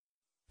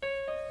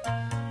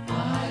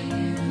I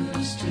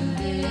used to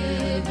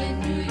live in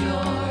New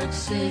York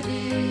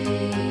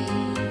City.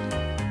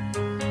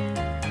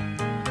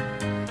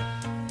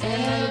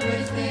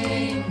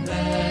 Everything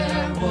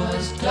there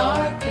was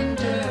dark and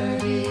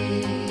dirty.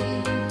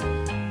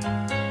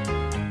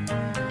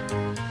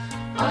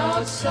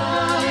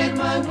 Outside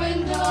my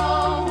window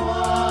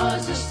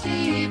was a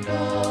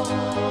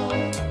steeple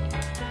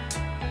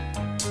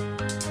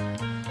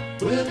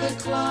with a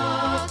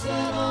clock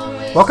that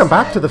always... Welcome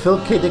back to the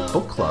Philip K. Dick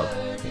Book Club.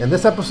 In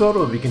this episode,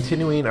 we'll be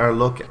continuing our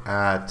look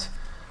at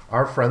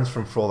Our Friends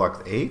from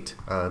Frolocks 8.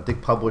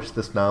 Dick published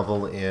this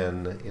novel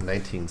in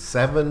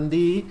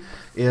 1970.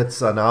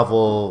 It's a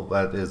novel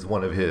that is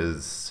one of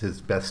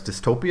his best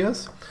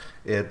dystopias.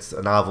 It's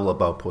a novel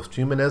about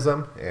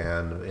posthumanism,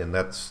 and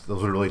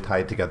those are really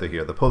tied together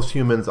here. The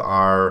posthumans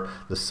are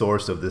the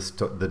source of the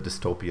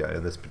dystopia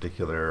in this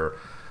particular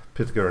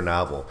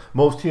novel.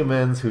 Most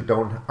humans who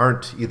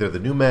aren't either the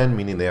new men,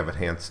 meaning they have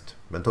enhanced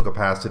mental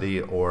capacity,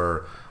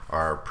 or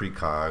are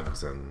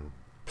precogs and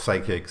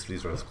psychics,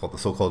 these are called the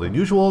so-called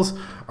unusuals,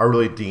 are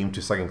really deemed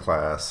to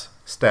second-class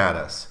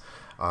status.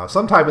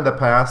 Sometime in the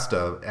past,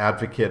 an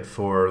advocate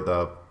for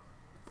the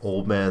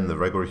old men, the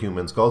regular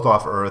humans, goes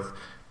off Earth,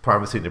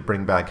 promising to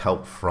bring back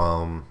help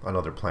from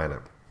another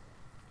planet.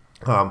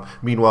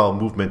 Meanwhile, a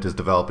movement is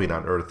developing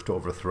on Earth to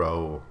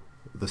overthrow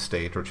the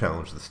state or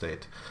challenge the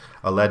state,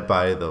 led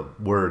by the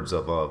words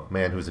of a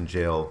man who's in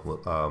jail,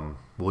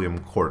 William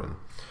Corden.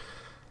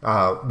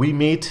 We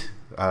meet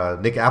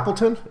Nick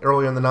Appleton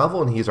earlier in the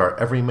novel, and he's our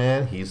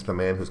everyman. He's the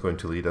man who's going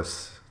to lead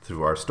us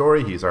through our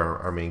story. He's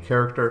our main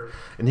character,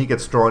 and he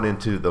gets drawn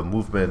into the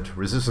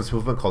resistance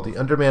movement called the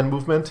Underman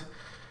Movement.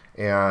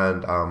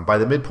 And by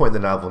the midpoint of the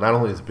novel, not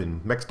only has he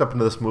been mixed up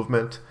into this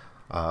movement,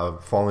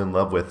 falling in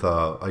love with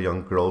a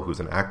young girl who's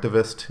an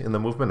activist in the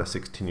movement, a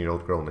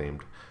 16-year-old girl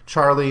named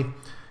Charlie.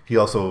 He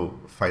also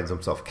finds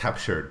himself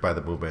captured by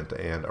the movement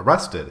and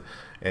arrested.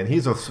 And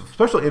he's of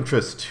special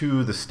interest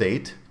to the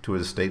state, to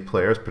his state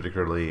players,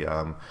 particularly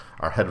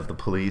our head of the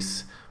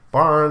police,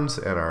 Barnes,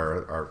 and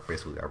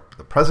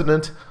the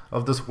president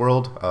of this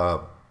world,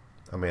 a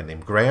man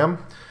named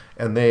Graham.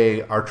 And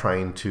they are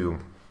trying to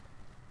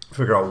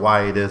figure out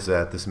why it is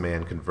that this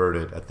man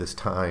converted at this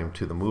time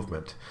to the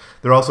movement.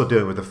 They're also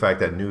dealing with the fact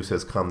that news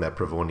has come that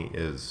Pravoni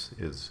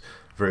is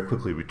very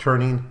quickly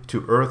returning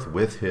to Earth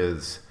with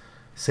his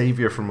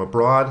savior from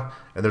abroad,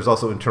 and there's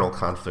also internal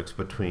conflicts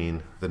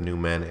between the new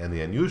men and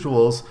the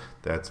unusuals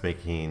that's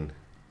making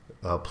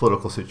a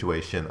political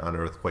situation on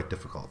Earth quite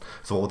difficult.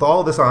 So with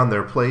all this on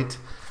their plate,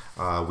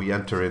 we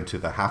get to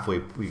the halfway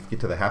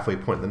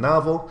point in the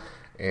novel,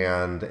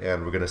 and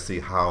we're going to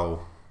see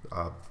how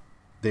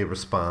they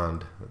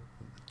respond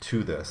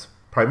to this.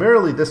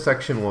 Primarily, this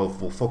section will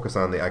focus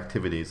on the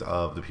activities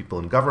of the people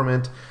in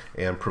government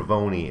and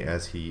Pravoni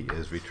as he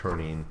is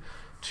returning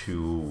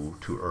to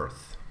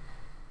Earth.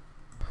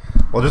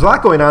 Well, there's a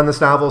lot going on in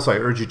this novel, so I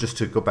urge you just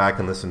to go back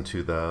and listen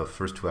to the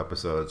first two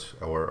episodes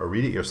or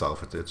read it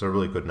yourself. It's a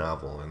really good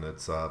novel, and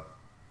it's a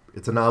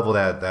novel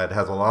that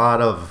has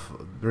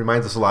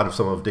reminds us a lot of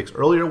some of Dick's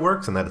earlier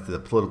works, and that it's the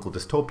political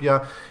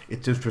dystopia.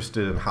 It's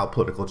interested in how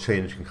political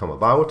change can come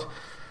about.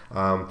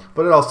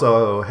 But it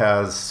also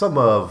has some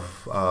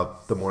of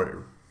the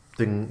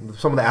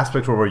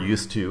aspects where we're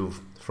used to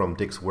from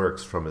Dick's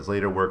works, from his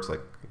later works,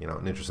 like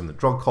an interest in the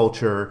drug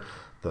culture,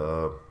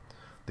 the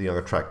young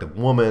attractive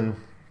woman,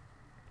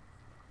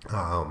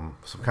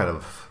 some kind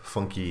of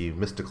funky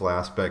mystical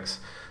aspects.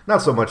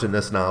 Not so much in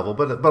this novel,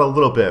 but a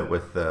little bit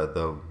with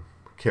the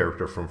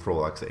character from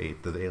Frolocks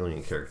 8, the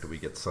alien character. We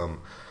get some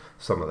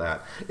of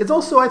that. It's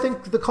also, I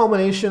think, the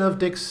culmination of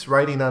Dick's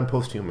writing on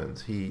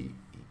posthumans.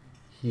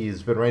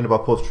 He's been writing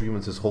about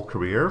posthumans his whole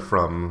career,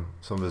 from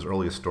some of his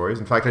earliest stories.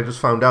 In fact, I just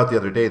found out the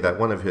other day that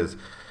one of his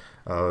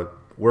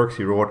works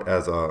he wrote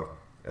as a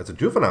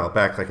juvenile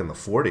back like in the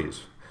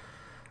 40s,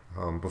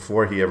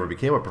 before he ever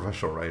became a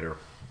professional writer.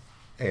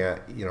 And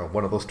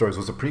one of those stories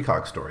was a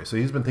precog story. So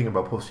he's been thinking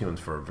about posthumans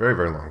for a very,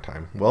 very long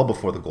time, well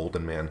before the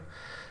Golden Man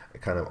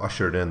kind of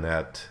ushered in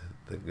that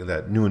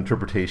new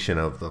interpretation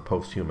of the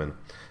posthuman.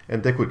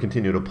 And Dick would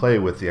continue to play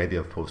with the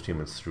idea of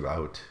posthumans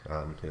throughout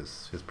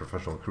his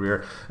professional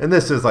career. And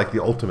this is like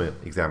the ultimate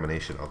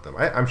examination of them.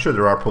 I'm sure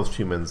there are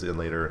posthumans in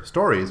later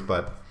stories,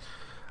 but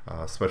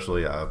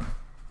especially,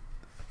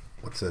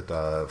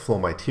 Flow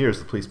My Tears,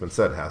 the policeman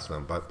said, has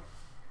them. But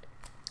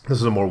this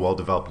is a more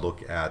well-developed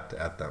look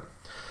at them.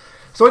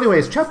 So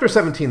anyways, chapter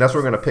 17, that's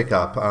where we're going to pick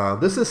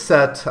up. This is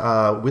set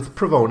with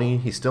Pravoni.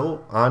 He's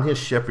still on his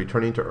ship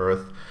returning to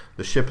Earth.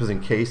 The ship is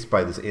encased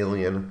by this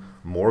alien,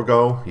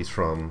 Morgo. He's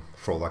from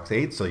Frolocks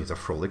 8, so he's a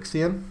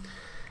Frolixian.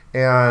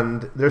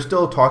 And they're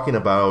still talking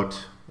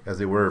about, as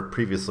they were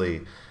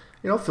previously,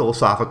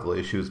 philosophical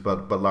issues,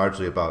 but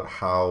largely about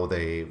how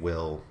they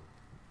will,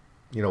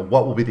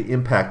 what will be the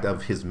impact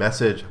of his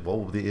message? What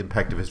will be the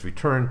impact of his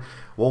return?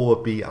 What will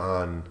it be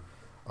on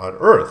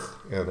Earth?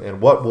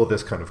 And what will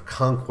this kind of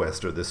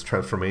conquest or this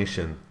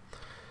transformation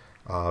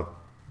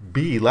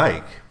be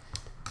like?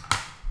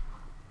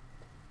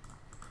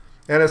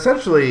 And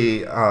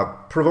essentially,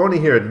 Pravoni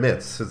here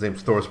admits, his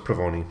name's Thoris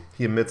Pravoni,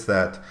 he admits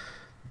that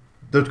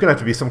there's going to have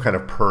to be some kind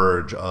of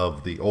purge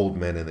of the old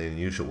men and the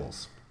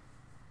unusuals.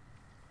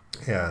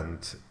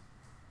 And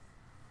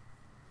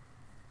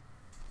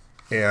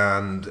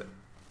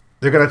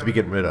they're going to have to be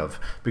getting rid of,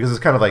 because it's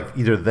kind of like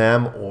either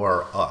them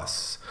or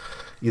us.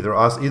 Either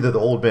the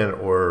old men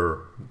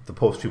or the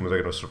post-humans are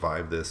going to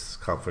survive this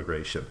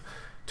conflagration.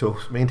 To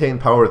maintain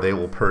power, they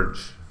will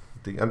purge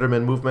the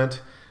Undermen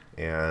movement,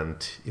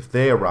 and if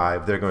they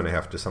arrive, they're going to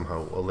have to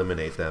somehow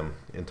eliminate them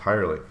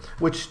entirely,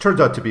 which turns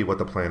out to be what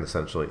the plan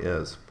essentially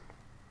is.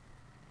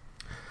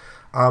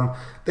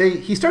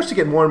 He starts to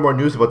get more and more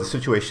news about the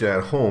situation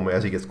at home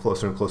as he gets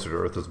closer and closer to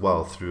Earth as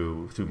well,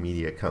 through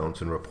media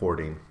accounts and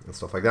reporting and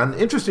stuff like that. And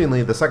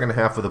interestingly, the second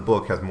half of the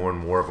book has more and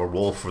more of a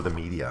role for the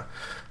media.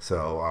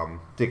 So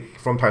Dick,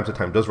 from time to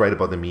time, does write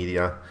about the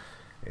media,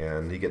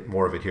 and you get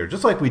more of it here,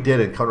 just like we did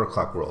in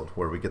Counterclock World,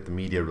 where we get the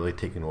media really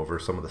taking over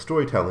some of the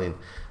storytelling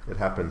that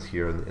happens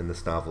here in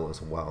this novel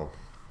as well.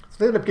 So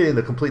they end up getting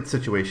the complete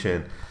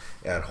situation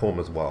at home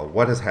as well.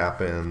 What has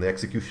happened, the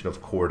execution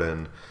of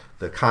Corden,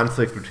 the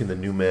conflict between the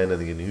new men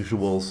and the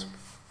unusuals.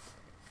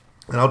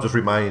 And I'll just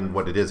remind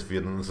what it is if you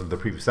didn't listen to the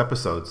previous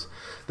episodes.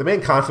 The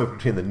main conflict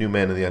between the new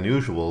men and the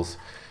unusuals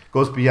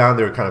goes beyond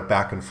their kind of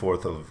back and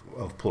forth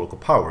of political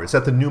power. It's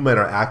that the new men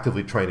are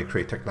actively trying to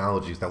create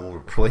technologies that will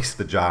replace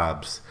the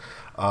jobs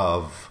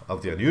of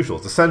the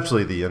unusuals.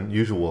 Essentially, the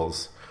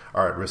unusuals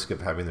are at risk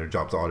of having their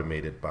jobs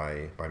automated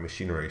by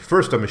machinery.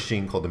 First, a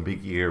machine called the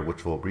Big Ear,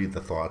 which will read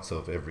the thoughts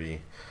of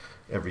every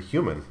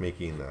human,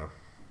 making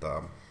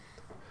the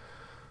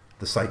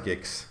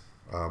psychics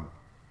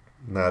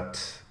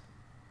not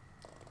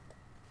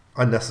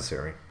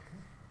unnecessary.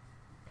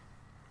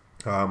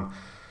 The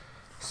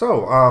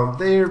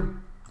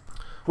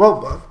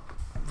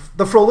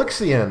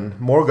Frolixian,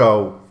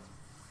 Morgo,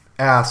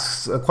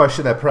 asks a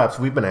question that perhaps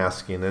we've been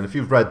asking, and if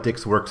you've read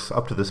Dick's works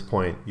up to this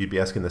point, you'd be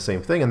asking the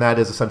same thing, and that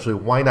is essentially,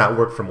 why not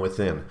work from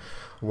within?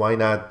 Why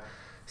not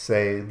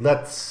say,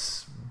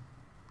 let's,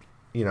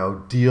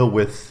 deal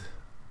with,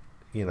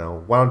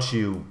 why don't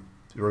you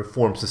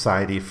reform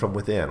society from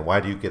within?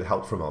 Why do you get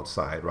help from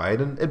outside, right?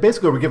 And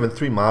basically we're given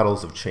three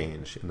models of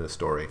change in this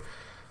story.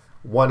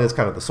 One is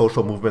kind of the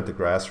social movement, the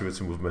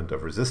grassroots movement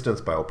of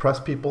resistance by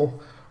oppressed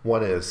people.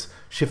 One is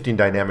shifting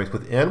dynamics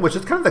within, which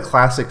is kind of the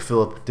classic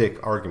Philip Dick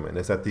argument,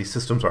 is that these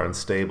systems are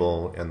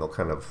unstable and they'll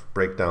kind of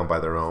break down by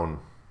their own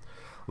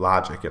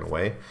logic in a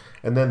way.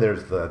 And then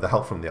there's the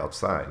help from the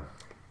outside.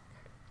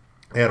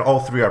 And all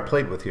three are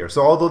played with here.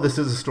 So although this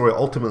is a story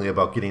ultimately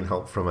about getting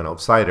help from an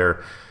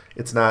outsider,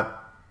 it's not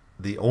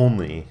the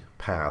only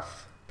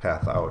path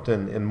out.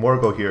 And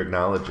Morgo here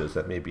acknowledges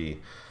that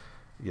maybe,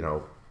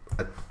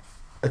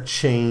 a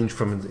change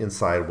from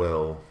inside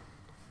will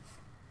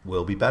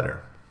be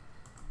better.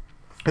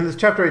 In this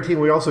chapter 18,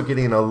 we're also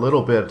getting a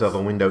little bit of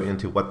a window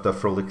into what the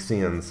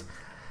Frolixians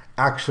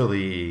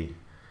actually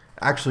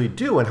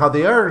do, and how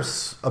they are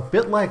a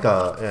bit like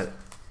an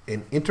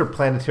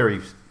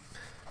interplanetary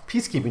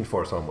peacekeeping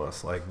force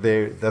almost. Like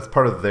that's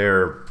part of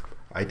their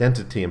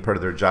identity and part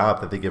of their job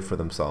that they give for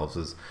themselves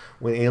is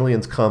when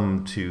aliens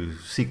come to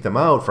seek them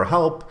out for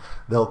help,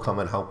 they'll come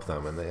and help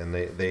them, and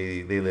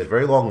they live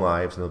very long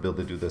lives, and they'll be able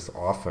to do this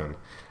often,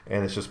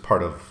 and it's just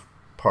part of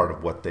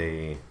what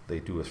they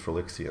do as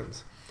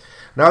Frolixians.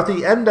 Now at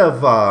the end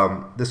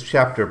of this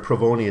chapter,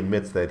 Pravoni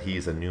admits that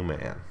he's a new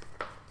man,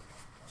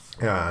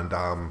 and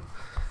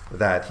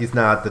that he's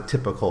not the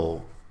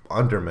typical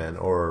underman,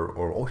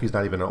 or he's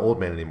not even an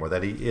old man anymore,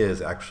 that he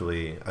is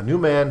actually a new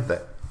man,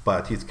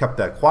 but he's kept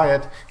that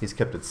quiet, he's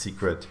kept it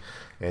secret,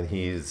 and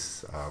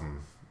he's,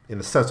 in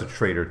a sense, a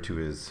traitor to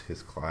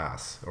his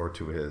class, or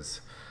to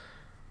his,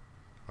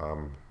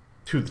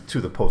 to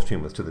the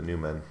posthumans, to the new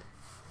men.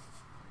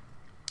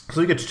 So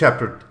we get to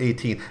chapter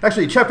 18.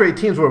 Actually, chapter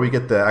 18 is where we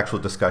get the actual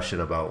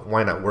discussion about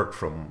why not work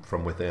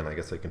from within. I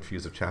guess I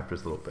confused the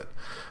chapters a little bit.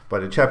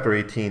 But in chapter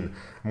 18,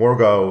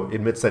 Morgo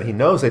admits that he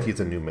knows that he's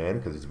a new man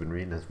because he's been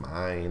reading his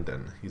mind,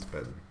 and he's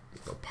been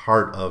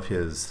part of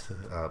his,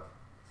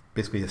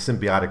 basically a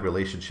symbiotic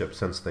relationship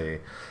since they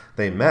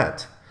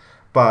met.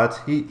 But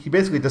he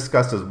basically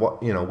discusses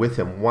with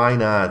him, why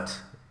not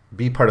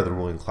be part of the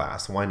ruling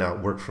class? Why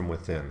not work from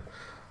within?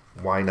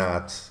 Why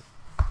not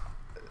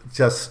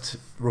just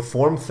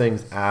reform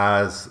things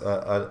as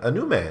a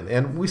new man?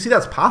 And we see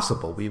that's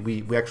possible.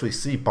 We actually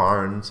see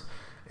Barnes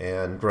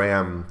and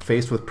Graham,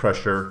 faced with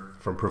pressure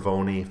from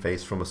Pravoni,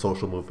 faced from a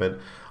social movement,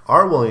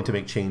 are willing to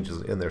make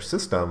changes in their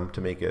system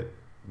to make it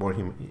more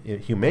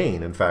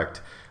humane. In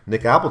fact,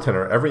 Nick Appleton,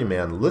 our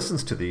everyman,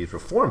 listens to these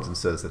reforms and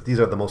says that these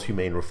are the most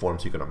humane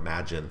reforms you can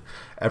imagine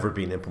ever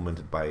being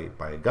implemented by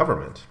a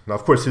government. Now,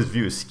 of course, his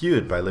view is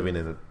skewed by living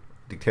in a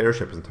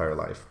dictatorship his entire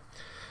life.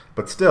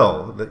 But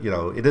still,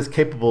 it is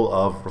capable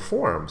of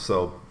reform.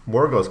 So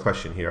Morgo's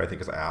question here, I think,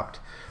 is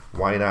apt.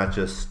 Why not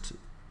just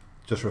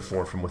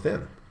reform from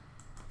within?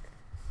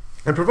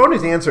 And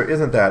Pravoni's answer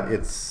isn't that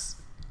it's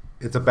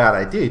it's a bad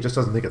idea. He just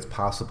doesn't think it's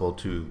possible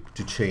to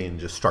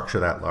change a structure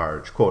that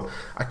large. Quote,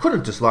 I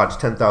couldn't dislodge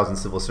 10,000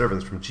 civil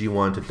servants from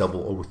G1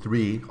 to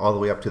 003 all the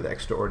way up to the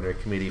Extraordinary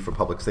Committee for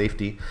Public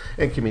Safety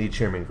and Committee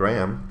Chairman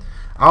Graham.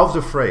 I was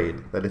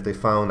afraid that if they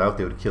found out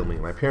they would kill me.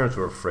 My parents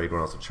were afraid when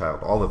I was a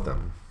child, all of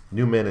them.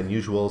 New men and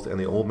usuals and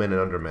the old men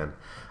and undermen.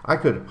 I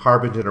could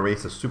harbinge in a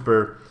race of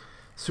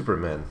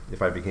supermen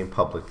if I became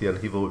public. The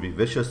upheaval would be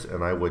vicious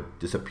and I would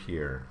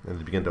disappear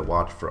and begin to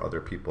watch for other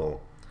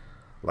people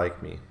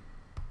like me.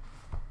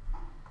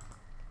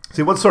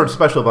 See, what's sort of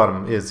special about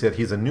him is that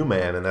he's a new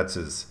man, and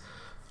that's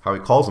how he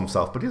calls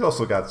himself, but he's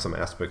also got some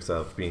aspects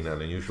of being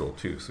unusual,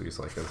 too, so he's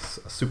like a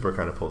super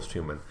kind of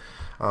post-human.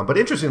 But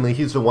interestingly,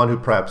 he's the one who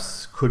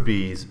perhaps could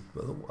be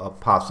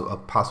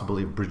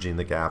possibly bridging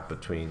the gap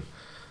between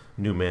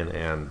new men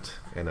and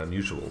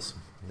unusuals,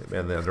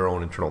 and their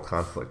own internal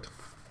conflict.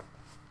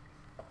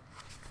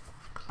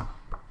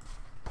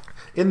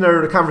 In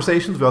their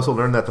conversations, we also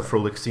learn that the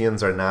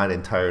Frolixians are not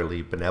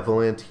entirely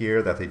benevolent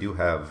here, that they do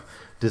have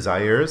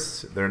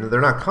desires. They're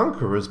not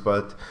conquerors,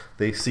 but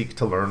they seek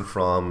to learn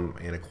from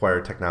and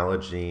acquire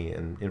technology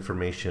and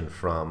information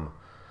from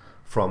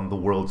the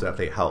worlds that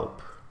they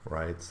help,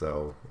 right?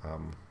 So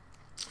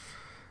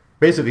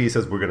basically he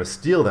says we're going to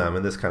steal them,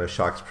 and this kind of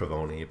shocks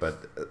Pravoni,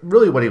 but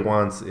really what he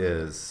wants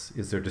is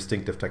their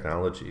distinctive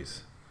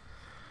technologies,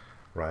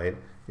 right?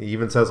 He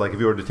even says, like, if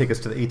you were to take us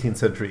to the 18th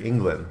century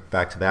England,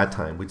 back to that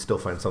time, we'd still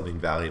find something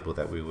valuable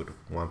that we would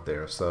want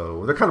there.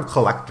 So they're kind of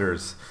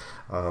collectors,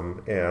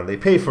 and they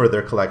pay for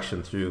their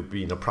collection through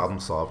being a problem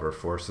solver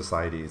for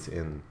societies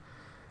in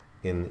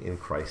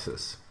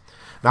crisis.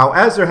 Now,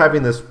 as they're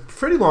having this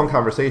pretty long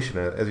conversation,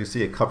 as you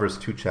see, it covers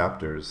 2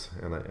 chapters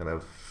and a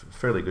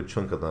fairly good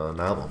chunk of the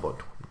novel,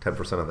 about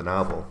 10% of the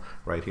novel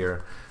right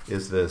here,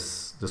 is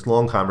this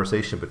long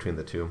conversation between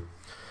the two.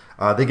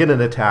 They get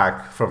an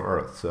attack from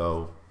Earth,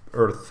 so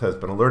Earth has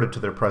been alerted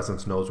to their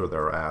presence, knows where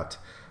they're at.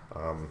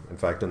 In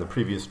fact, in the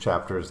previous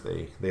chapters,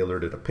 they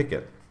alerted a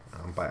picket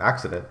by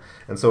accident,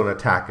 and so an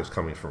attack is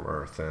coming from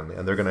Earth, and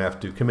they're going to have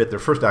to commit their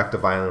first act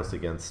of violence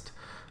against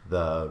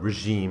the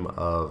regime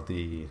of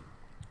the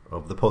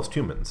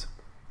post-humans.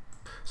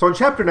 So in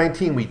chapter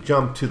 19, we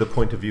jump to the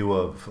point of view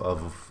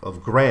of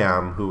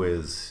Graham, who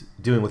is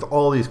dealing with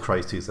all these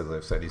crises, as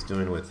I've said. He's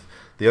dealing with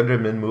the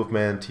Underman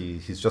movement.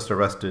 He's just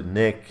arrested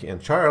Nick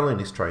and Charlie, and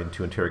he's trying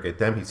to interrogate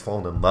them. He's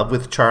fallen in love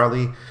with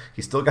Charlie.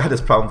 He's still got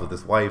his problems with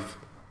his wife.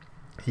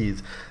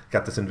 He's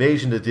got this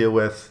invasion to deal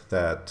with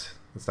that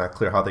it's not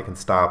clear how they can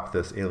stop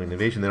this alien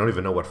invasion. They don't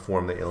even know what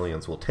form the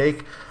aliens will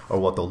take or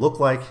what they'll look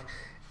like.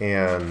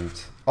 And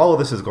all of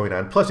this is going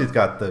on. Plus,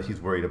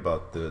 he's worried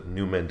about the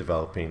new men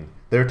developing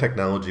their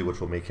technology, which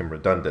will make him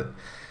redundant.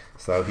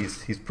 So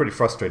he's pretty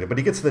frustrated. But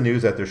he gets the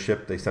news that their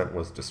ship they sent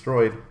was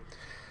destroyed.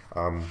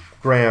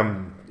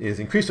 Graham is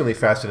increasingly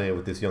fascinated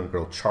with this young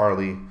girl,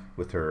 Charlie,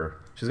 with her.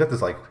 She's got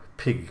this like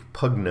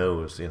pug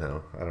nose, I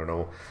don't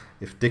know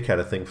if Dick had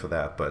a thing for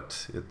that,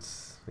 but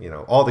it's,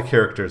 all the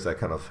characters that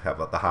kind of have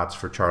the hots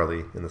for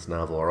Charlie in this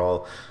novel are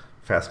all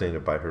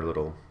fascinated by her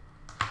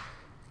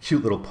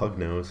cute little pug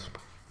nose.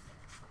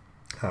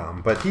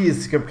 But he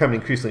is becoming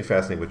increasingly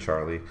fascinated with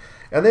Charlie.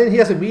 And then he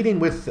has a meeting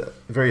with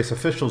various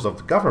officials of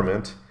the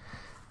government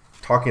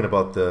talking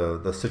about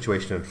the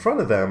situation in front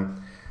of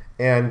them.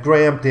 And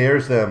Graham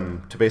dares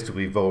them to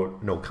basically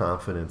vote no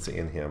confidence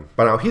in him.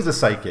 But now he's a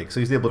psychic, so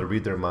he's able to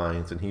read their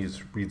minds, and he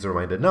reads their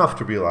mind enough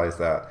to realize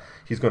that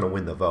he's going to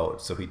win the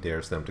vote. So he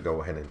dares them to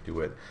go ahead and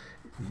do it.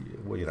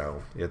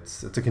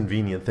 It's a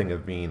convenient thing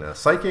of being a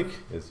psychic,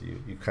 is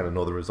you kind of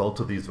know the results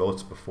of these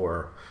votes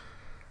before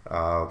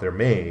they're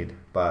made.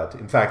 But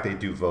in fact, they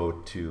do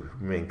vote to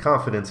remain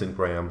confident in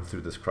Graham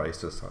through this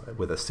crisis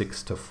with a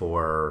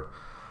 6-4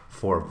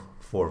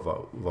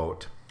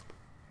 vote.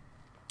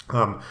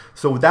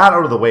 So with that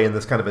out of the way, in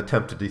this kind of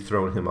attempt to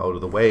dethrone him out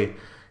of the way,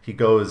 he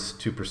goes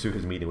to pursue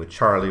his meeting with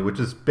Charlie, which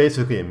is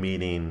basically a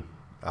meeting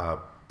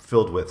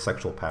filled with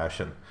sexual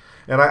passion.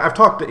 And I've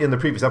talked in the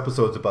previous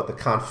episodes about the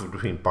conflict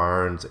between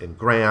Barnes and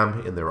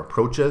Graham in their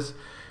approaches.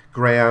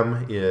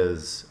 Graham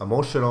is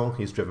emotional.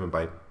 He's driven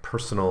by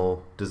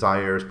personal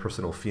desires,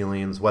 personal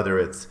feelings, whether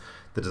it's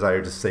the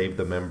desire to save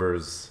the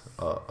members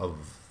of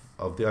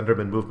the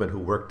Underman movement who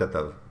worked at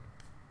the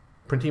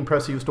printing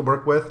press he used to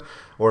work with,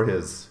 or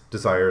his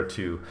desire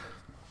to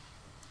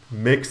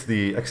mix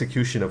the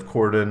execution of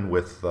Corden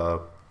with the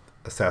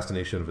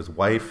assassination of his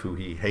wife, who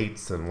he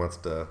hates and wants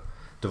to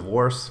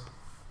divorce.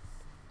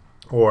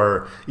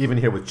 Or even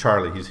here with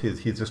Charlie,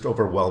 he's just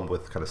overwhelmed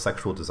with kind of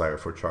sexual desire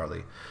for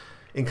Charlie.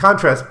 In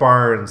contrast,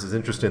 Barnes is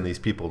interested in these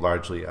people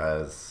largely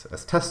as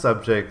test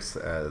subjects,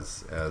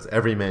 as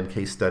everyman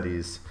case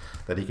studies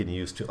that he can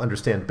use to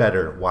understand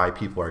better why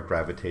people are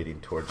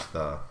gravitating towards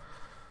the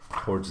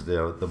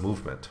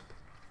movement.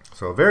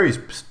 So a very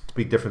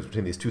big difference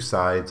between these two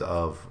sides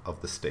of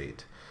the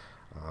state.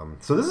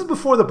 So this is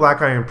before the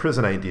Black Iron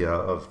Prison idea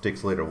of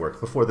Dick's later work,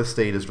 before the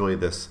state is really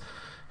this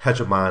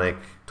hegemonic,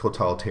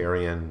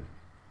 totalitarian,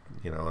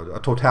 a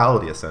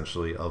totality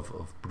essentially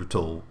of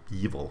brutal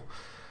evil.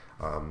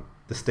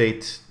 The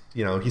state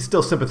he's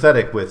still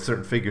sympathetic with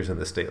certain figures in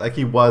the state, like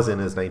he was in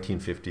his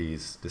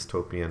 1950s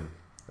dystopian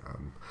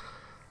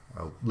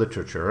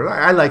literature. And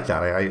I like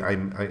that.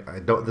 I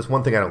don't. There's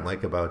one thing I don't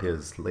like about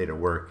his later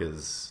work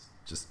is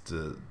just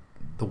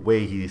the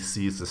way he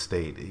sees the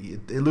state.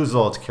 It loses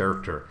all its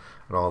character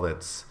and all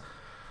its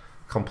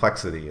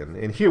complexity.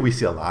 And here we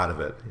see a lot of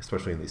it,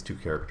 especially in these two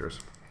characters.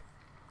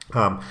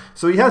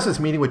 So he has this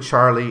meeting with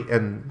Charlie,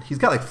 and he's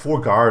got like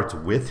 4 guards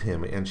with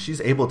him, and she's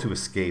able to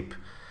escape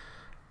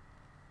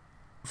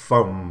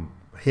from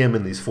him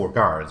and these 4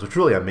 guards, which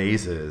really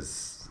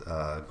amazes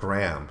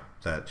Graham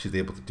that she's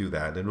able to do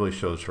that. And it really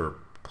shows her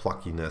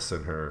pluckiness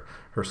and her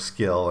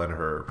skill and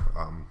her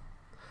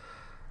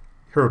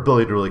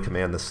ability to really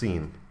command the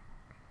scene.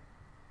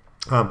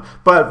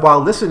 But while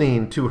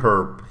listening to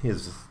her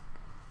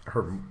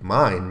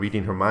mind,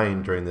 reading her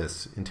mind during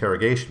this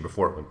interrogation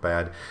before it went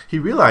bad, he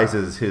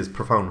realizes his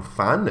profound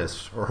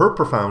fondness, or her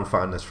profound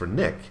fondness for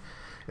Nick,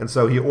 and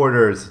so he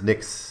orders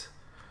Nick's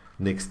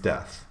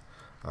death.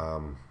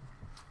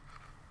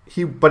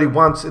 He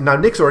wants, now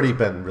Nick's already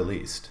been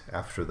released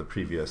after the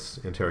previous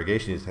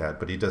interrogation he's had,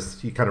 but he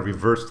kind of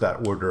reversed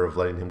that order of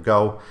letting him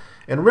go.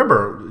 And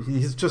remember,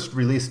 he's just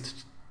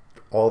released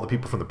all the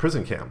people from the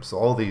prison camps.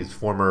 All these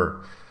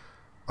former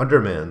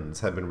undermans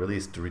have been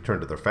released to return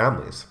to their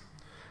families.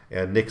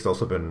 And Nick's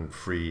also been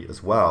free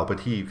as well,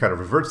 but he kind of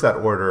reverts that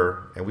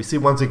order, and we see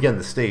once again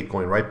the state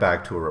going right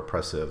back to a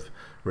repressive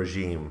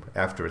regime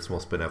after its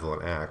most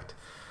benevolent act.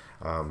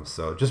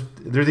 So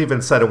there's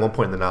even said at one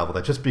point in the novel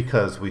that just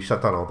because we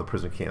shut down all the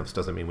prison camps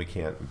doesn't mean we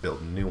can't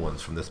build new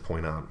ones from this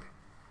point on.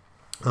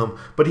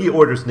 But he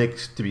orders Nick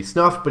to be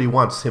snuffed, but he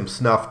wants him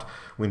snuffed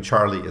when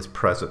Charlie is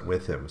present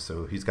with him.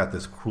 So he's got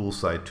this cruel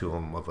side to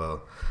him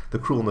the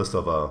cruelness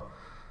of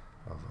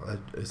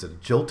is it a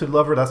jilted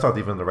lover? That's not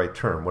even the right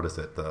term. What is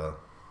it? The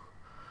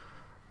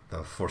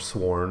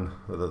forsworn,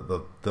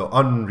 the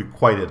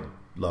unrequited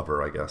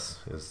lover, I guess,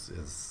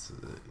 is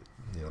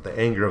the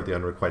anger of the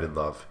unrequited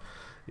love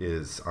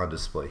is on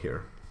display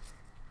here.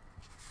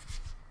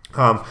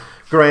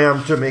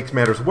 Graham just makes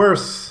matters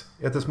worse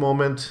at this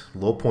moment.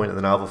 Low point in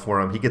the novel for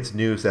him. He gets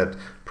news that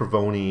from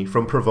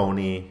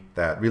Provoni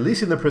that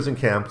releasing the prison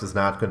camps is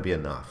not going to be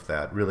enough.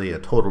 That really a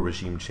total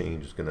regime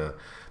change is going to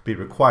be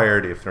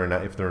required if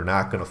they're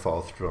not going to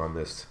follow through on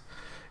this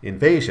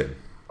invasion.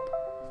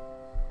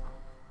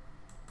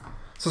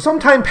 So some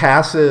time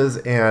passes,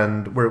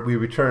 and we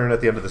return at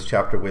the end of this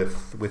chapter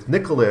with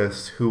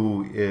Nicholas,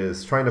 who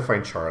is trying to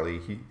find Charlie.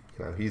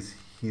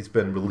 He's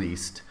been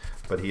released,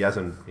 but he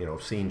hasn't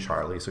seen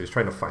Charlie, so he's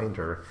trying to find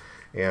her,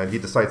 and he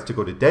decides to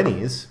go to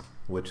Denny's,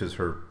 which is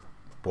her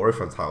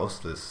boyfriend's house.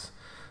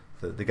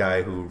 The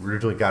guy who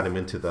originally got him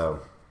into the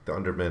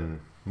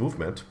Underman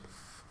movement.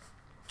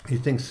 He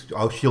thinks,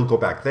 she'll go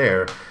back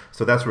there,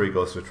 so that's where he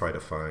goes to try to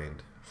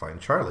find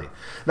Charlie.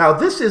 Now,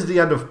 this is the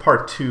end of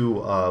part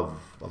 2 of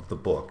the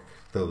book.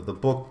 The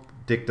book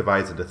Dick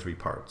divides into 3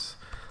 parts.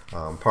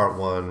 Part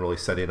 1 really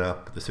setting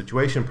up the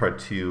situation. Part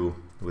 2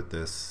 with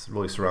this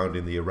really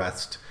surrounding the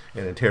arrest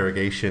and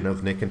interrogation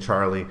of Nick and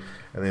Charlie.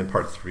 And then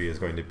part 3 is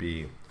going to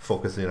be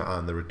focusing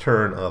on the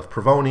return of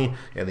Provoni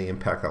and the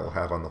impact that will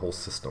have on the whole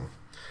system.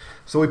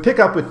 So we pick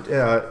up at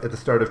the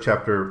start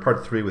of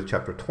part 3 with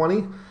chapter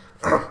 20.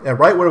 And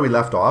right where we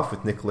left off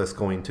with Nicholas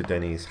going to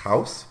Denny's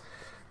house.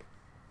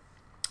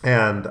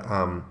 And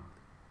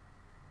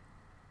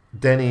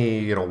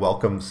Denny,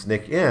 welcomes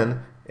Nick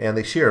in, and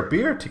they share a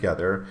beer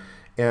together.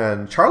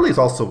 And Charlie's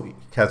also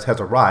has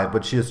arrived,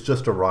 but she has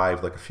just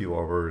arrived like a few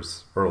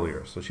hours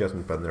earlier, so she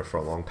hasn't been there for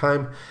a long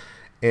time.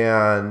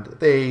 And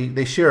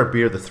they share a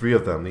beer, the 3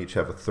 of them. They each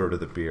have a third of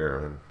the beer,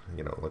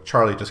 and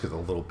Charlie just gets a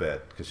little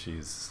bit because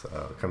she's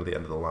kind of the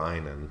end of the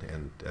line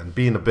and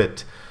being a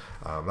bit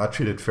not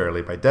treated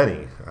fairly by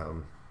Denny.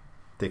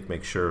 Dick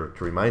makes sure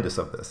to remind us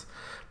of this.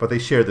 But they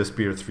share this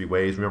beer 3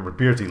 ways. Remember,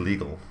 beer's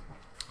illegal,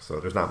 so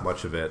there's not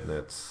much of it, and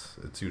it's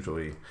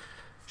usually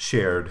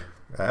shared.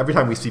 Every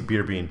time we see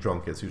beer being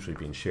drunk, it's usually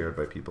being shared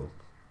by people.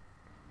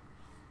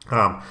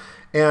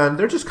 And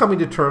they're just coming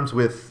to terms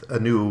with the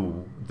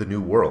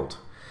new world.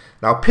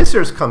 Now,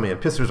 pissers come in.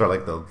 Pissers are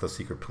like the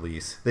secret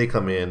police. They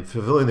come in,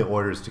 fulfilling the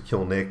orders to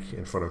kill Nick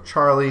in front of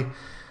Charlie.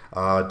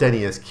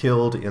 Denny is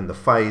killed in the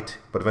fight,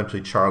 but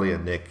eventually Charlie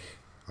and Nick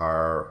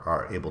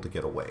are able to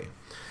get away.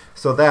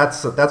 So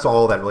that's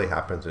all that really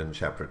happens in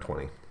chapter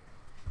 20.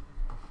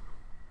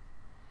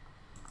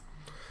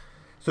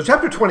 So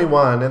chapter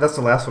 21, and that's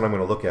the last one I'm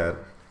going to look at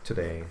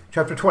today.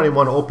 Chapter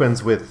 21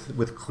 opens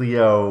with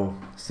Cleo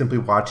simply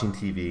watching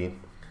TV.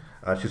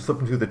 She's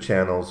flipping through the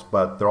channels,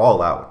 but they're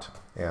all out.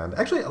 And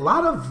actually, a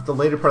lot of the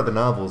later part of the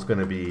novel is going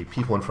to be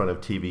people in front of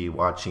TV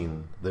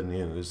watching the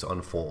news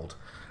unfold.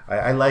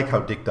 I like how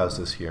Dick does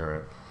this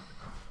here.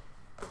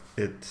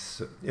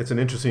 It's an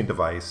interesting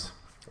device.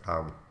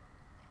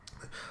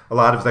 A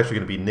lot of it's actually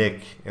going to be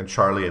Nick and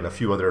Charlie and a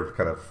few other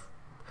kind of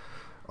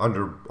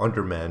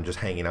undermen just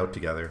hanging out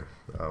together,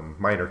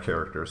 minor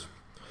characters,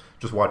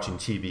 just watching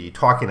TV,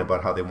 talking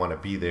about how they want to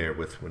be there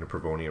when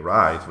Provoni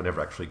arrives, when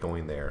never actually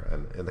going there.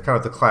 And the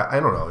kind of I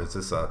don't know, is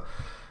this a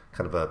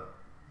kind of a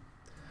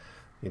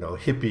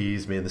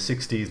hippies maybe in the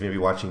 60s, maybe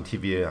watching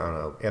TV on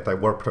an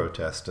anti-war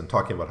protest and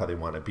talking about how they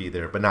want to be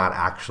there, but not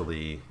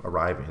actually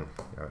arriving.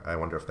 I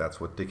wonder if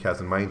that's what Dick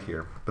has in mind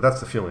here. But that's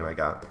the feeling I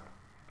got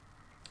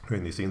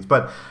during these scenes.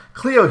 But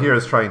Cleo here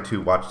is trying to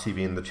watch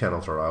TV and the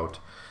channels are out.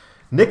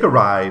 Nick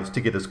arrives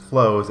to get his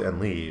clothes and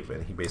leave,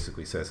 and he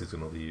basically says he's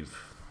going to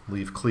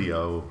leave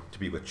Cleo to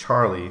be with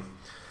Charlie.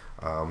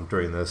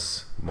 During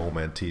this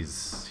moment,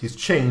 he's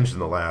changed in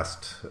the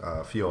last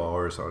few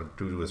hours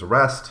due to his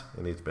arrest,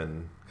 and he's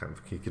been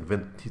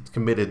he's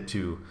committed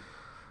to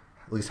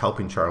at least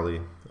helping Charlie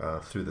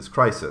through this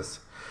crisis.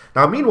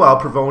 Now, meanwhile,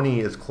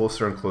 Pavoni is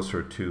closer and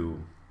closer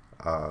to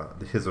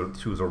his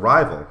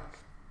arrival,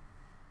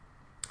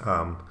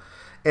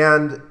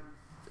 and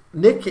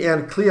Nick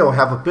and Cleo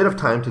have a bit of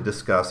time to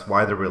discuss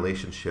why their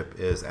relationship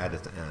is at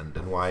its end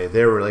and why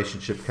their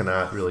relationship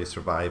cannot really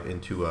survive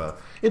into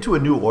a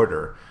new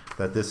order.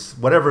 That this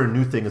whatever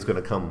new thing is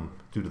going to come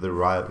due to the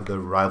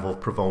arrival of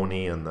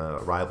Pavoni and the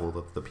arrival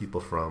of the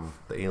people from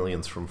the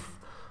aliens from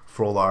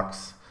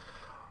Frolox,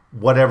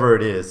 whatever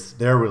it is,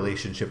 their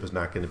relationship is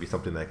not going to be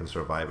something that can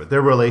survive it.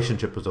 Their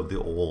relationship is of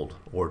the old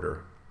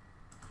order.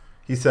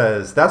 He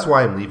says, "That's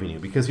why I'm leaving you,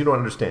 because you don't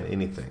understand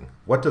anything.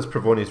 What does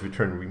Pavoni's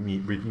return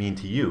mean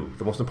to you?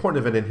 The most important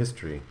event in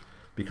history.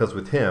 Because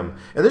with him..."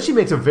 And then she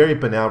makes a very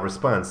banal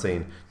response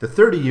saying, the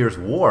 30 Years'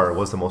 War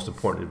was the most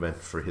important event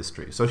for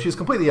history. So she's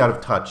completely out of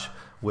touch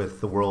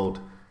with the world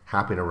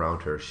happening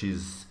around her.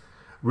 She's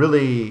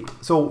really...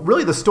 So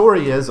really the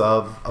story is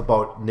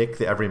about Nick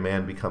the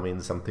Everyman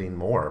becoming something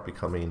more,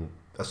 becoming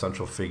a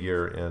central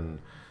figure in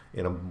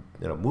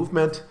a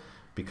movement,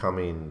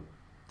 becoming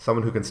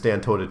someone who can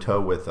stand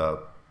toe-to-toe with a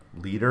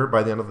leader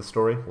by the end of the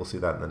story. We'll see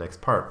that in the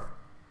next part.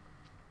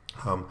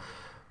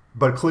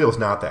 But Cleo's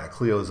not that.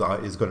 Cleo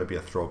is going to be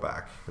a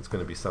throwback. It's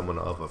going to be someone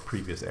of a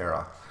previous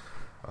era.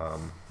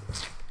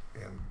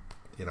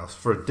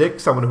 For Dick,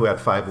 someone who had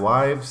 5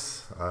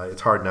 wives,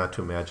 it's hard not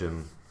to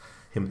imagine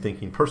him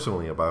thinking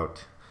personally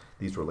about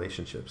these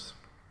relationships.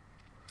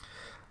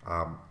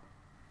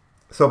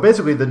 So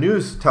basically, the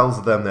news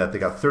tells them that they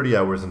got 30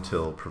 hours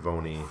until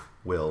Pavoni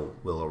will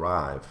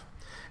arrive.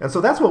 And so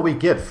that's what we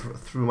get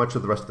through much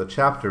of the rest of the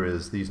chapter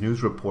is these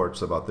news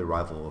reports about the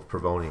arrival of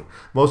Pavoni.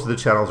 Most of the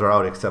channels are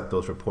out except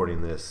those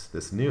reporting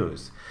this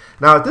news.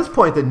 Now, at this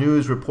point, the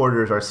news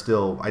reporters are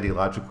still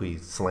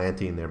ideologically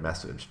slanting their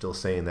message, still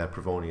saying that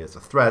Pavoni is a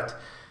threat,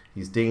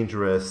 he's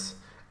dangerous,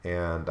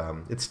 and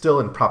it's still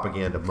in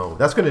propaganda mode.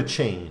 That's going to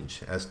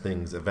change as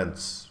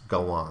events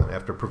go on.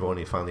 After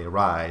Pavoni finally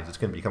arrives, it's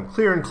going to become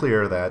clearer and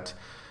clearer that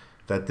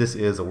this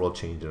is a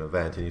world-changing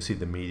event, and you see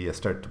the media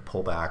start to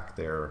pull back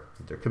their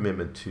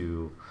commitment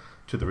to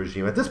the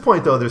regime. At this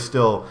point, though, they're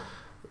still,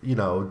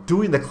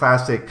 doing the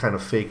classic kind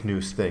of fake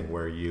news thing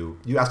where you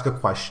ask a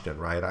question,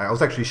 right? I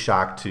was actually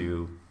shocked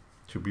to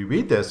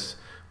reread this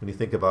when you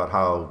think about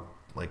how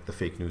the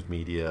fake news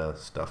media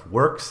stuff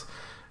works.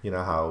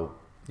 How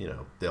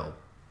they'll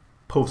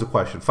pose a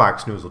question.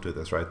 Fox News will do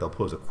this, right? They'll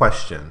pose a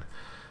question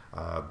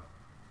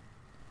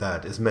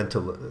that is meant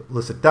to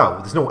elicit doubt.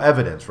 There's no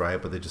evidence,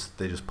 right? But they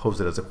just pose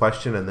it as a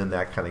question, and then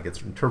that kind of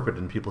gets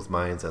interpreted in people's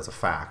minds as a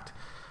fact,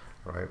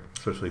 right?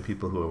 Especially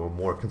people who have a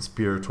more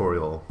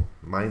conspiratorial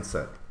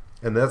mindset.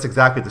 And that's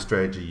exactly the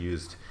strategy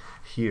used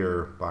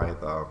here by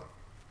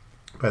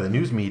the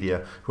news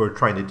media, who are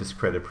trying to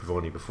discredit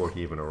Pavoni before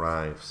he even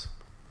arrives.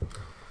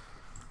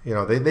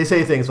 They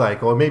say things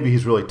like, "Oh, maybe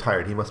he's really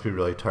tired. He must be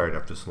really tired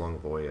after this long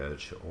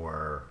voyage,"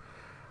 or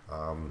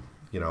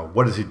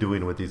what is he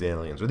doing with these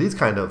aliens? Or these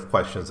kind of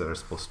questions that are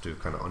supposed to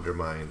kind of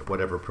undermine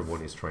whatever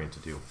Pavoni's trying to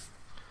do.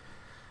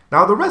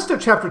 Now, the rest of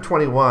chapter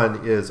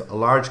 21 is a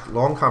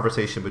long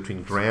conversation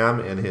between Graham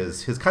and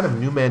his kind of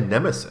new man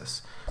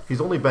nemesis. He's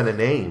only been a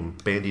name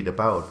bandied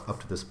about up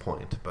to this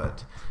point,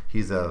 but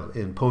he's an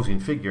imposing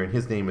figure, and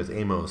his name is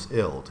Amos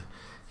Ild.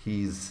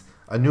 He's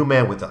a new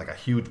man with a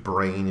huge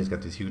brain. He's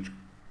got these huge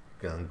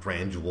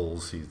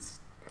granules. He's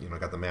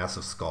got the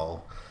massive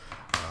skull.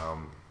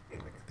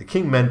 The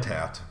King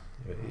Mentat,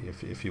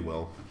 if you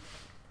will.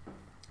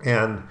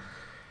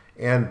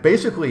 And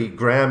basically,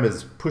 Graham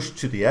is pushed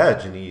to the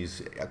edge, and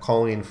he's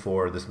calling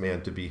for this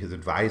man to be his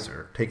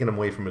advisor, taking him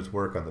away from his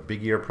work on the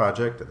Big Ear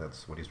project, and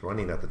that's what he's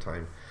running at the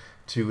time,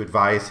 to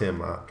advise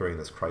him during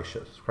this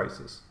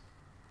crisis.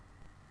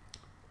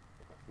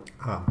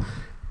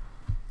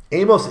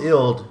 Amos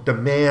Ild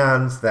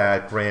demands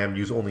that Graham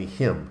use only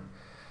him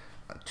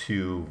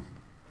to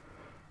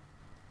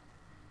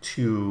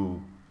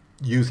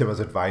use him as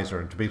advisor,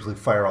 and to basically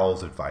fire all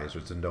his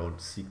advisors and don't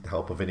seek the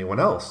help of anyone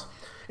else.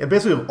 And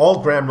basically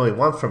all Graham really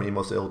wants from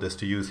Amos Ild is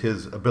to use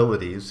his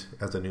abilities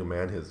as a new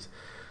man, his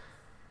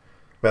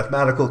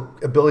mathematical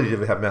ability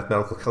to have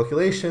mathematical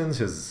calculations,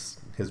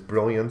 his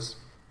brilliance,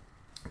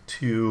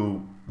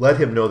 to let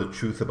him know the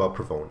truth about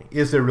Pavoni.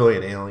 Is there really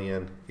an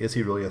alien? Is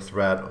he really a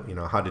threat?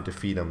 How to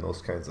defeat him,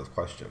 those kinds of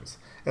questions.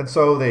 And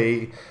so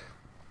they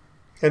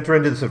enter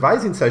into this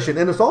advising session,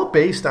 and it's all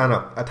based on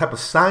a type of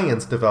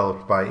science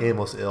developed by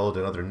Amos Ild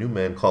and other new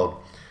men called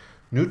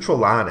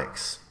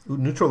neutralonics.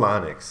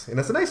 neutralonics, and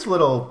it's a nice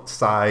little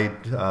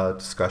side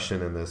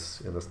discussion in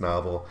this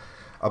novel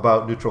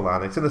about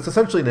neutralonics, and it's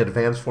essentially an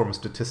advanced form of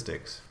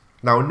statistics.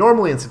 Now,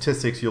 normally in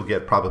statistics, you'll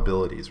get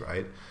probabilities,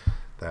 right?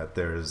 That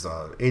there's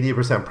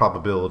 80%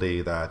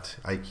 probability that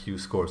IQ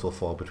scores will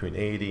fall between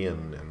 80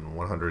 and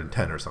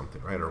 110 or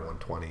something, right? Or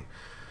 120.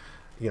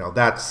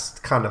 That's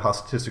kind of how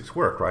statistics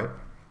work, right?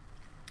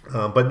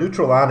 But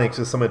neutralonics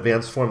is some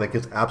advanced form that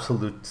gives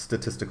absolute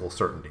statistical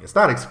certainty. It's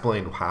not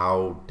explained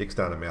how. Dick's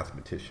not a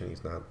mathematician.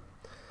 He's not,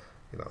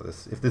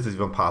 if this is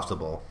even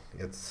possible.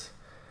 It's,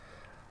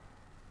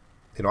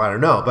 I don't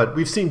know. But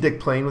we've seen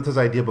Dick playing with this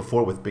idea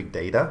before with big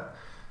data.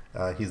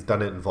 He's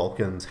done it in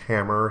Vulcan's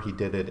Hammer. He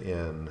did it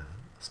in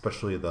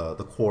especially the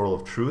Quarrel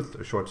of Truth,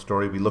 a short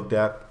story we looked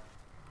at,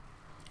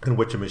 in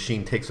which a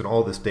machine takes in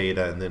all this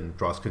data and then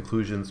draws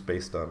conclusions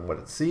based on what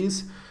it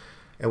sees.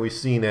 And we've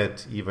seen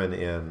it even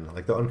in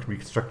the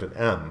Unreconstructed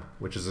M,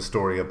 which is a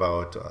story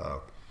about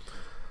a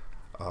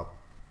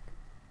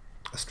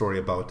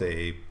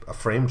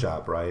frame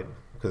job, right?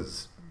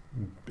 Because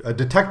a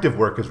detective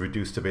work is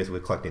reduced to basically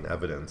collecting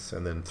evidence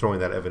and then throwing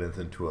that evidence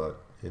into a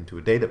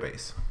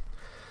database.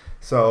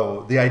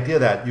 So the idea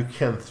that you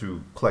can,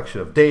 through collection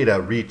of data,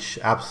 reach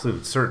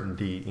absolute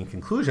certainty in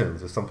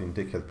conclusions is something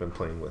Dick has been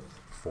playing with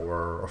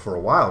for a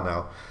while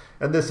now,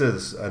 and this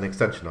is an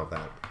extension of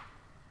that.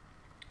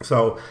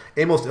 So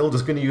Amos Ild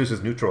is going to use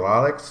his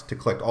neutralonics to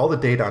collect all the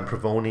data on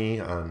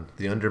Pravoni, on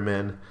the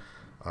Undermen,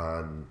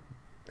 on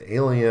the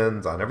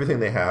aliens, on everything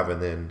they have,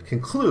 and then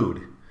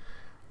conclude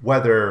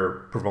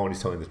whether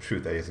Pravoni's telling the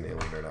truth that he's an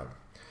alien or not.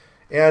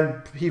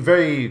 And he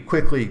very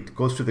quickly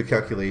goes through the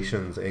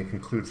calculations and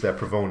concludes that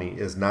Pravoni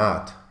is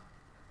not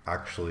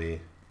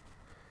actually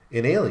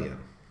an alien.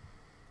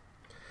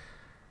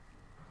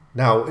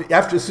 Now,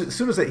 as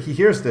soon as he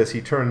hears this, he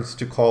turns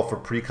to call for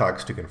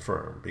precogs to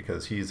confirm,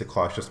 because he's a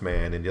cautious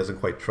man and he doesn't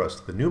quite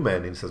trust the new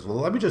men. And he says, well,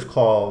 let me just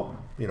call,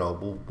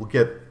 we'll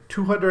get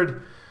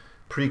 200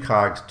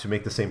 precogs to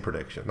make the same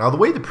prediction. Now, the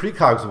way the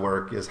precogs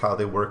work is how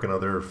they work in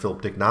other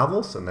Philip Dick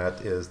novels, and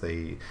that is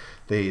they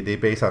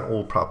base on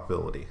old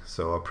probability.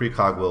 So a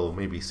precog will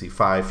maybe see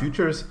 5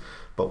 futures,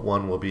 but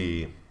one will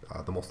be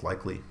the most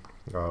likely,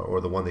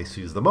 or the one they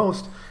see the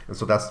most, and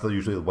so that's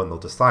usually the one they'll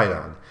decide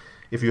on.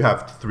 If you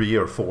have 3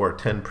 or 4 or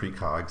 10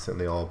 precogs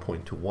and they all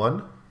point to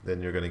 1,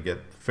 then you're going to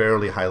get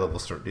fairly high level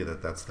certainty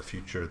that that's the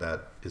future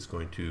that is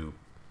going to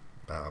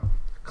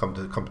come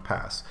to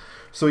pass.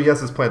 So he has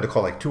this plan to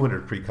call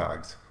 200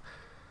 precogs,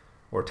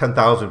 or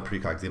 10,000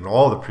 precogs, even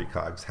all the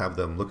precogs, have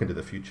them look into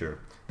the future.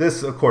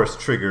 This, of course,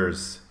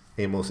 triggers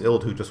Amos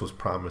Ild, who just was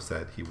promised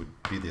that he would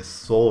be the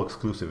sole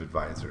exclusive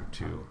advisor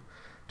to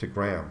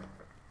Graham.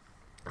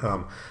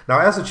 Now,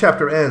 as the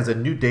chapter ends, a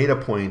new data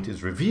point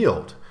is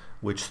revealed,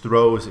 which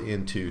throws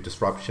into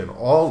disruption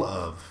all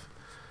of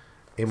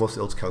Amos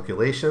Ild's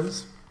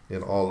calculations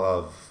and all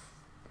of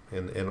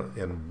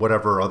and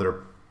whatever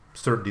other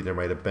certainty there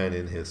might have been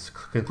in his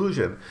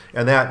conclusion.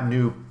 And that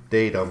new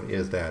datum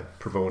is that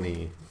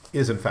Pravoni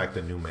is in fact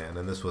a new man,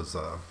 and this was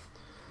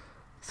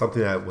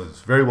something that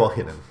was very well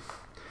hidden.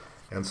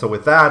 And so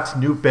with that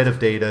new bit of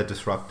data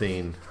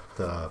disrupting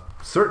the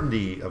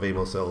certainty of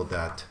Amos Ild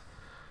that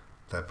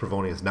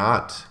Pravoni is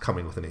not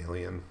coming with an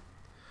alien,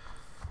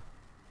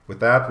 with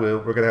that, we're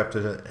going to have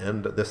to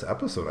end this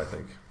episode, I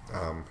think,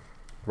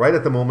 right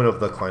at the moment of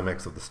the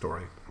climax of the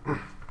story.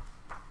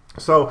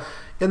 So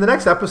in the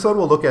next episode,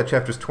 we'll look at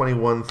chapters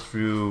 21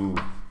 through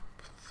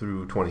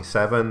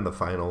 27, the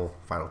final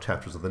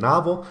chapters of the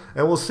novel,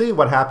 and we'll see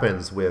what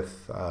happens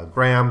with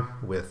Graham,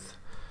 with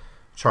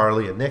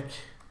Charlie and Nick,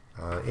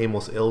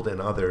 Amos Ild and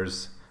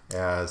others,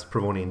 as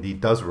Pravoni indeed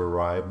does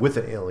arrive with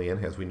an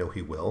alien, as we know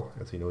he will,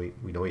 as we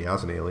know he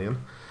has an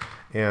alien.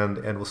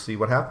 And we'll see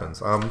what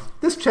happens.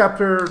 This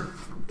chapter,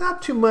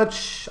 not too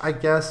much, I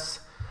guess,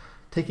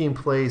 taking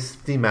place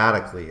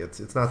thematically.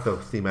 It's not the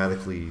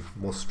thematically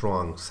most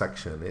strong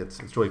section.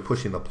 It's really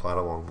pushing the plot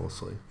along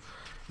mostly,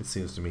 it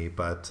seems to me.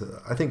 But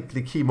I think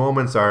the key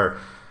moments are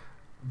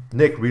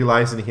Nick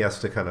realizing he has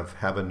to kind of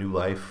have a new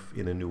life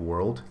in a new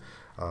world.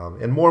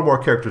 And more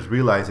characters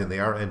realizing they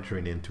are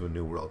entering into a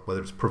new world.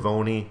 Whether it's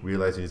Pravoni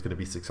realizing he's going to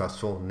be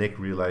successful, Nick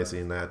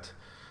realizing that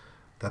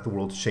the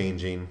world's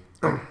changing.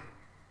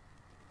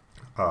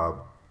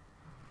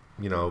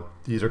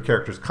 These are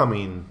characters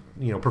coming,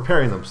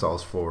 preparing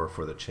themselves for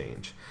the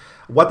change.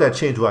 What that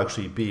change will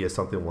actually be is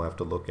something we'll have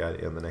to look at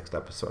in the next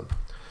episode.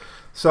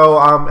 So,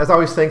 as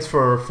always, thanks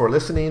for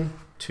listening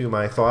to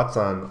my thoughts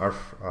on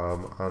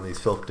on these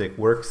Philip Dick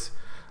works.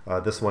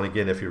 This one,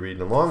 again, if you're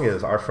reading along,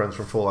 is Our Friends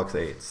from Pholox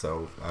 8.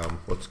 So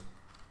let's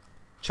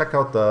check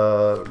out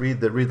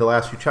read the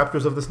last few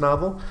chapters of this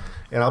novel,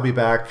 and I'll be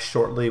back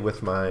shortly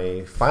with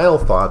my final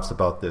thoughts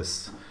about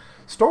this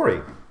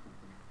story.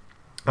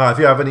 If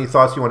you have any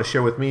thoughts you want to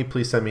share with me,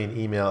 please send me an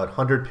email at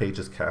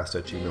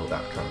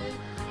 100pagescast@gmail.com.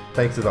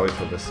 Thanks as always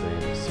for listening.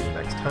 See you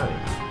next time.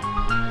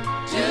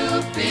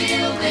 To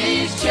feel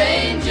these changes.